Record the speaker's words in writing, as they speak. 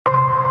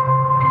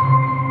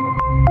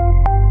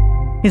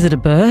Is it a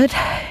bird?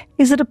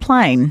 Is it a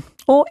plane?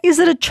 Or is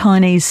it a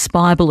Chinese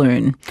spy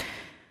balloon?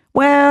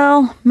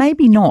 Well,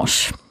 maybe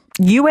not.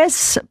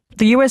 The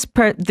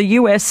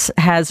US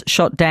has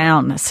shot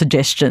down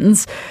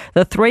suggestions.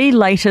 The three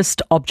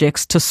latest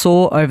objects to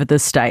soar over the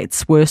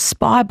states were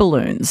spy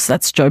balloons.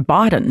 That's Joe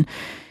Biden.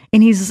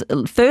 In his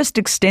first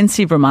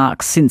extensive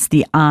remarks since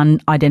the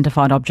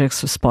unidentified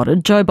objects were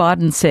spotted, Joe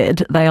Biden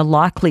said they are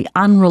likely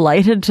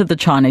unrelated to the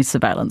Chinese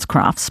surveillance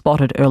craft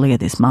spotted earlier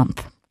this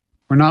month.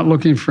 We're not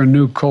looking for a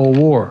new Cold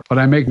War, but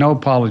I make no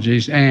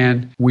apologies,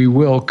 and we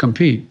will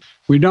compete.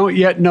 We don't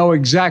yet know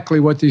exactly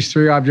what these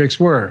three objects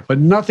were, but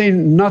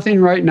nothing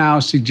right now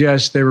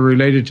suggests they were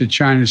related to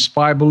China's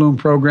spy balloon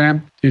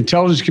program. The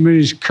intelligence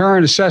community's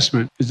current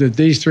assessment is that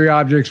these three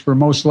objects were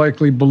most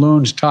likely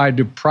balloons tied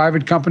to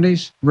private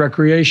companies,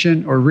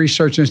 recreation, or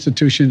research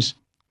institutions.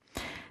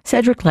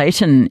 Cedric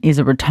Leighton is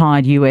a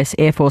retired US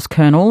Air Force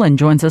colonel and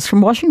joins us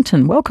from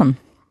Washington. Welcome.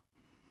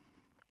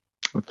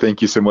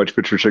 Thank you so much,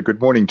 Patricia. Good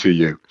morning to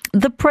you.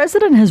 The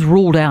president has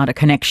ruled out a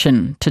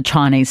connection to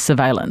Chinese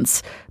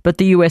surveillance, but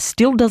the US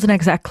still doesn't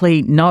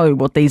exactly know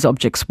what these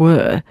objects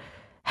were.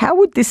 How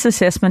would this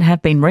assessment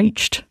have been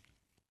reached?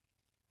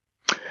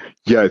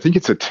 Yeah, I think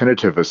it's a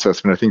tentative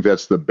assessment. I think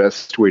that's the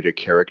best way to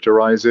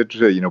characterize it.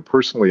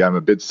 Personally, I'm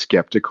a bit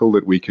skeptical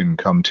that we can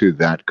come to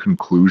that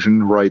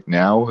conclusion right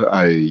now.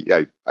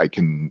 I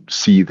can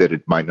see that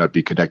it might not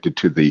be connected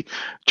to the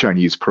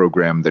Chinese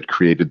program that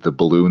created the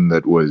balloon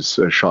that was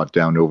shot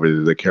down over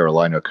the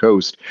Carolina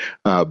coast.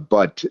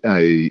 But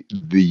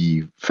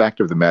the fact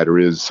of the matter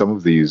is some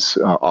of these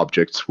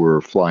objects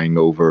were flying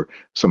over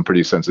some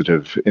pretty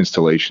sensitive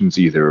installations,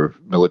 either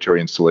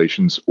military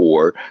installations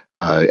or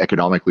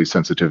economically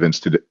sensitive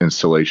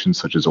installations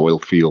such as oil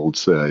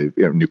fields,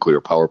 nuclear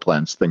power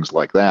plants, things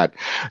like that.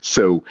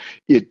 So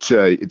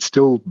it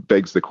still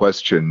begs the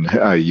question,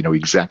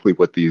 exactly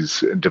what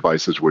these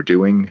devices were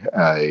doing,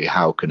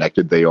 how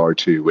connected they are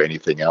to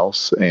anything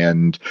else,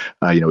 and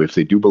if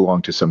they do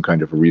belong to some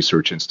kind of a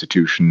research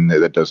institution,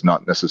 that does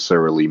not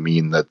necessarily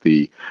mean that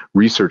the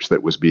research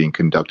that was being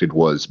conducted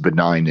was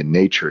benign in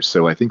nature.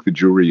 So I think the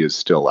jury is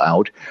still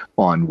out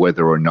on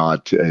whether or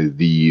not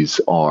these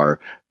are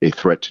a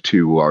threat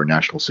to our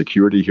national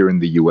security here in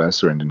the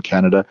U.S. and in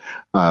Canada,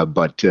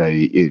 but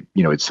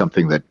it's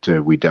something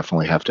that we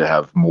definitely have to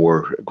have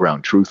more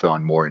ground truth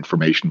on, more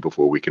information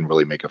before we can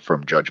really make a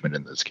firm judgment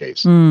in this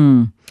case.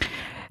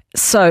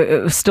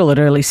 So still at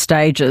early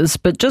stages,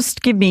 but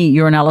just give me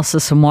your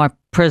analysis on why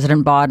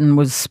President Biden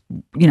was,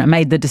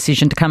 made the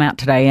decision to come out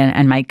today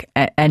and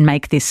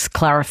make this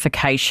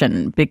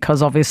clarification,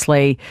 because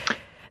obviously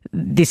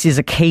this is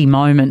a key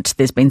moment.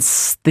 There's been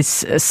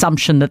this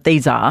assumption that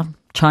these are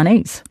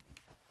Chinese.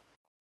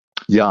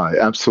 Yeah,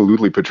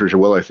 absolutely, Patricia.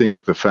 Well, I think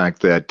the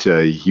fact that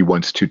he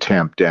wants to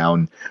tamp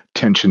down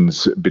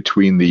tensions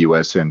between the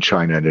U.S. and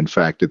China, and in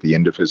fact, at the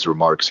end of his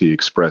remarks, he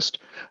expressed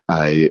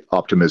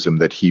optimism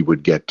that he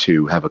would get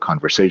to have a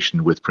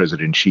conversation with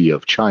President Xi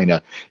of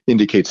China,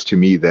 indicates to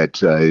me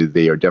that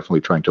they are definitely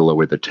trying to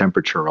lower the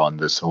temperature on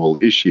this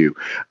whole issue.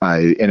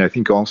 And I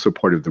think also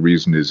part of the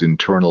reason is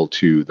internal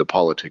to the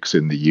politics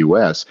in the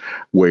U.S.,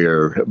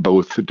 where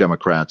both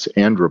Democrats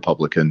and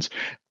Republicans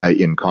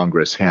in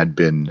Congress had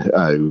been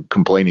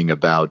complaining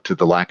about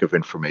the lack of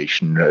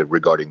information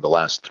regarding the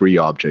last three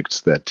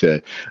objects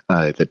that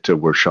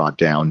were shot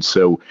down.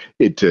 So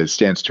it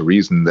stands to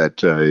reason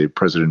that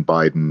President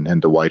Biden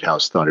and the White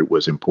House thought it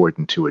was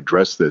important to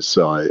address this.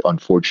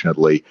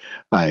 Unfortunately,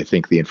 I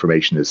think the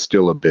information is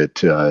still a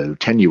bit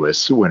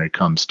tenuous when it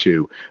comes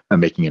to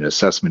making an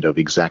assessment of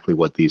exactly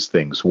what these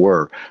things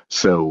were.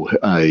 So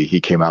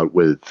he came out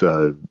with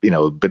a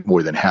bit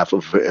more than half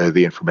of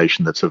the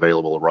information that's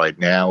available right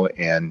now,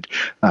 and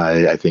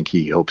I think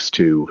he hopes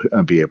to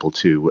be able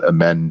to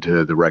amend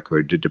the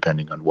record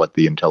depending on what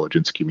the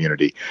intelligence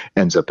community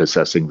ends up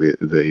assessing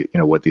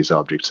what these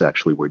objects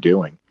actually were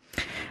doing.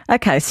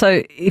 Okay,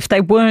 so if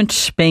they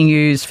weren't being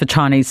used for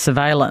Chinese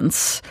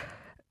surveillance,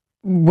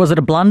 was it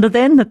a blunder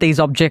then that these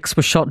objects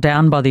were shot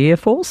down by the Air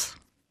Force?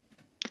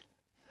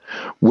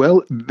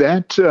 Well,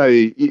 that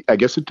I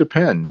guess it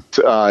depends.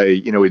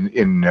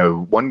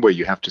 In one way,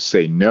 you have to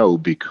say no,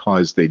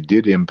 because they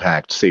did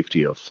impact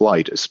safety of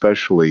flight,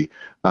 especially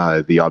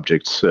the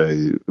objects.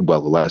 The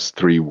last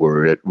three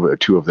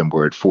two of them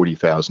were at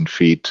 40,000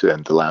 feet,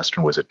 and the last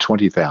one was at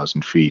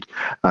 20,000 feet.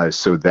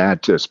 So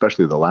that,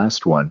 especially the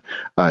last one,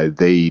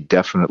 they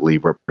definitely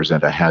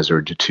represent a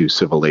hazard to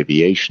civil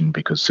aviation,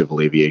 because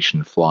civil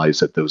aviation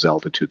flies at those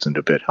altitudes and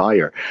a bit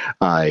higher.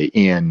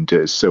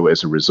 So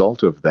as a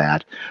result of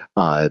that,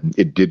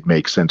 it did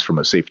make sense from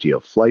a safety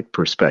of flight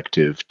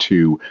perspective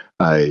to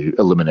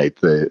eliminate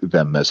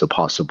them as a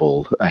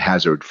possible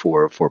hazard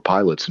for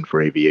pilots and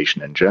for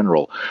aviation in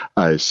general.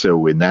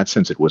 So in that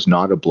sense, it was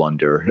not a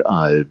blunder.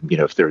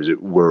 If there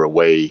were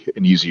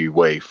an easy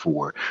way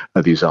for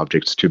these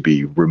objects to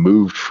be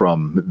removed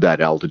from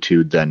that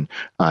altitude, then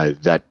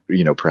that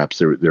perhaps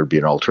there'd be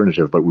an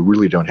alternative. But we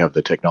really don't have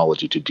the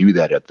technology to do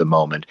that at the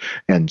moment,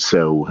 and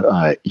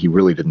so he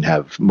really didn't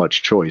have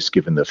much choice,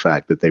 given the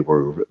fact that they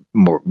were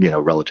more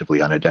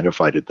relatively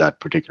unidentified at that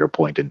particular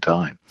point in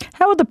time.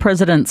 How are the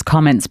president's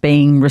comments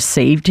being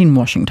received in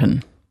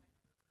Washington?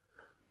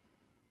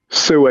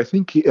 So I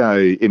think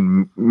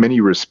in many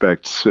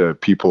respects,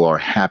 people are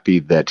happy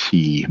that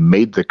he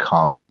made the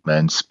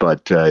comments,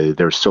 but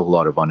there's still a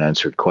lot of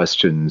unanswered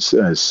questions.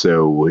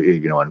 So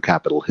on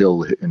Capitol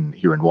Hill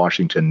here in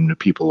Washington,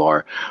 people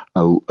are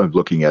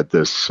looking at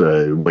this,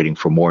 waiting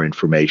for more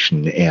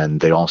information,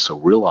 and they also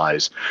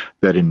realize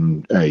that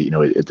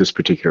at this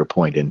particular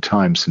point in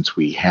time, since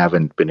we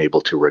haven't been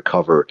able to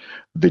recover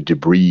the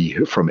debris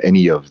from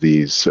any of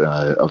these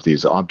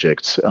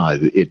objects,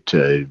 it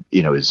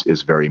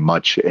is very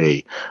much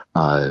a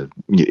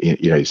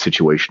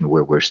situation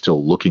where we're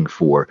still looking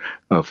for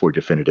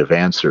definitive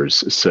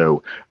answers.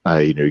 So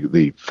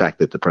the fact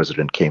that the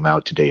president came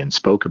out today and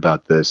spoke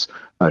about this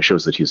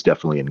shows that he's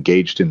definitely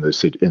engaged in the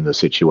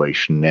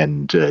situation,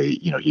 and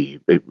he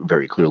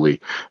very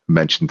clearly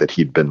mentioned that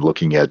he'd been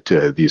looking at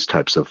these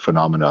types of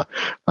phenomena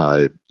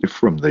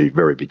from the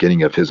very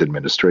beginning of his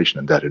administration,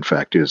 and that in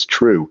fact is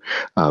true.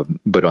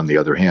 But on the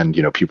other hand,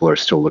 people are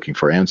still looking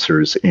for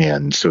answers,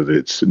 and so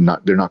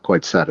they're not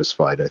quite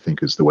satisfied, I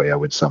think, is the way I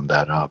would sum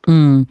that up.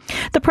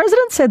 The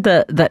president said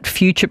that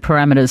future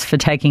parameters for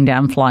taking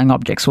down flying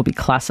objects will be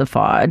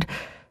classified.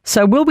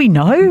 So will we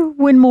know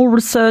when more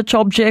research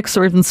objects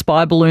or even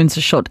spy balloons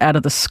are shot out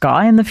of the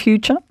sky in the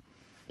future?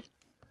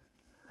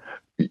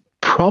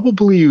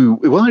 Probably,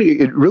 well,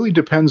 it really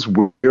depends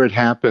where it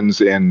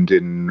happens and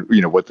in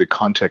what the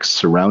context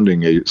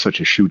surrounding such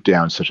a shoot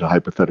down, such a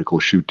hypothetical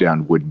shoot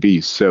down would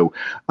be. So,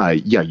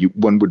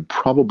 one would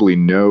probably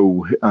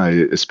know,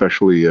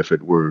 especially if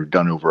it were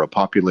done over a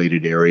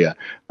populated area,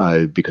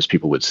 because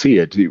people would see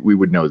it. We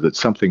would know that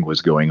something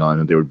was going on,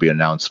 and there would be an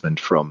announcement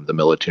from the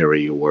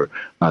military or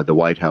the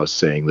White House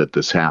saying that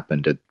this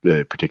happened at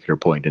a particular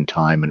point in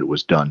time, and it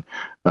was done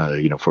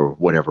for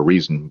whatever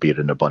reason, be it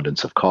an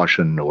abundance of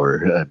caution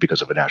or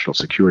because of a national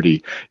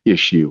security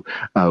issue.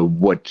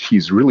 What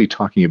he's really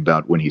talking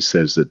about when he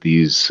says that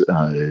these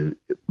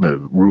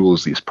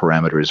rules, these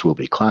parameters will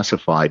be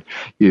classified,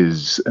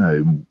 is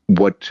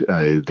what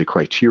the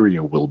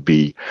criteria will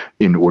be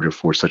in order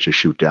for such a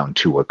shoot down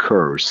to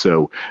occur.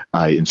 So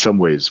in some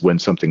ways, when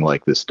something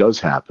like this does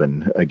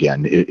happen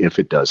again, if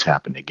it does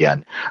happen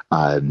again,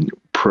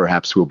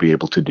 perhaps we'll be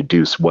able to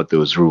deduce what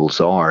those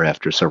rules are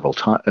after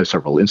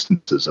several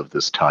instances of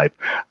this type.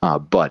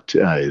 But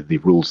the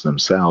rules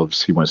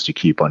themselves, he wants to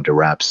keep under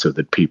wraps so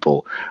that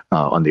people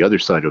on the other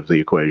side of the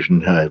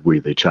equation, be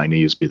they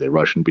Chinese, be they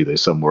Russian, be they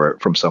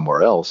from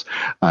somewhere else,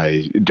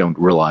 don't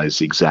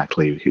realize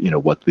exactly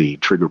what the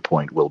trigger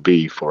point will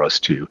be for us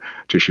to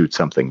shoot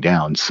something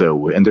down.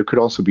 So, and there could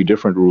also be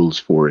different rules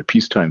for a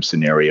peacetime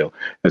scenario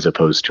as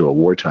opposed to a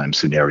wartime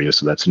scenario.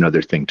 So that's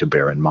another thing to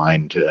bear in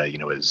mind,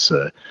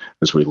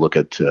 as we look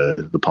at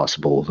the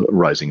possible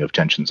rising of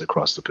tensions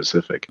across the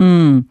Pacific.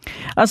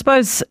 I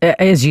suppose,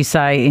 as you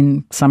say,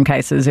 in some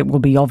cases it will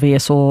be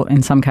obvious, or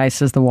in some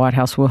cases the White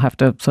House will have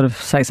to sort of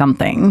say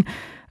something,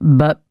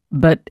 but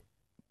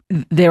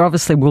there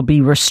obviously will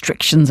be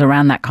restrictions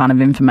around that kind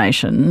of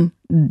information.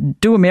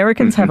 Do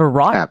Americans have a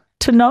right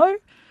to know?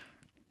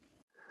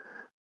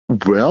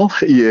 Well,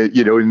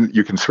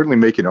 you can certainly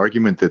make an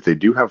argument that they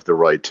do have the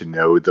right to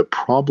know. The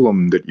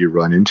problem that you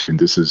run into, and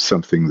this is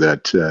something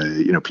that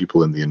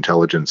people in the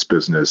intelligence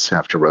business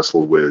have to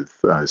wrestle with,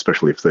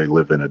 especially if they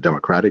live in a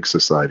democratic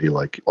society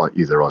like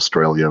either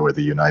Australia or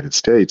the United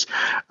States.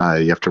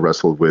 You have to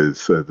wrestle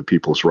with the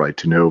people's right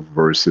to know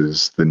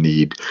versus the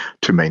need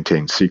to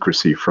maintain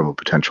secrecy from a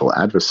potential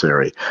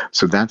adversary.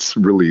 So that's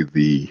really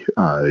the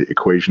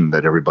equation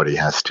that everybody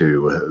has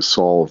to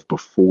solve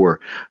before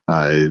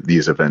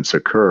these events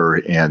occur.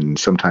 And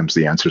sometimes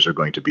the answers are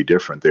going to be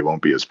different. They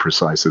won't be as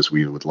precise as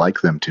we would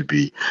like them to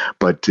be.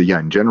 But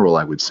in general,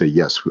 I would say,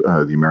 yes,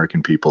 the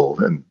American people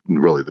and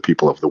really the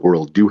people of the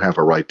world do have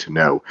a right to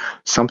know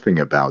something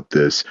about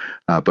this.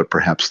 But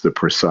perhaps the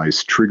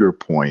precise trigger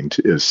point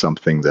is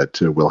something that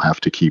we'll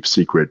have to keep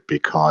secret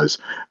because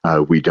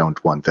we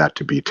don't want that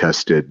to be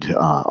tested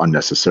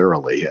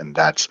unnecessarily. And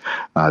that's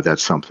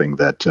something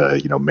that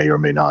may or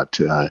may not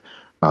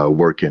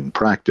work in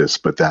practice,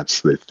 but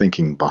that's the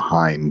thinking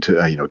behind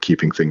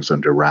keeping things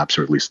under wraps,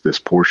 or at least this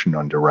portion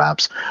under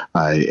wraps,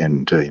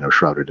 and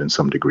shrouded in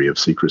some degree of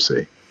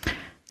secrecy.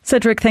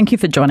 Cedric, thank you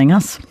for joining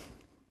us.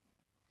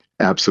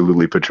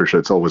 Absolutely, Patricia.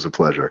 It's always a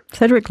pleasure.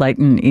 Cedric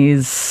Leighton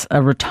is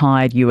a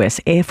retired US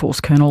Air Force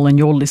colonel, and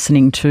you're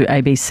listening to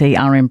ABC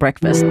RN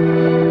Breakfast.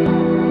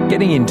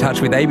 Getting in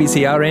touch with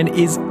ABC RN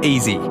is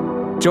easy.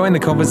 Join the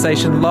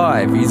conversation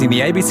live using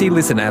the ABC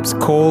Listen app's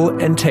call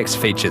and text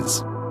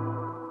features.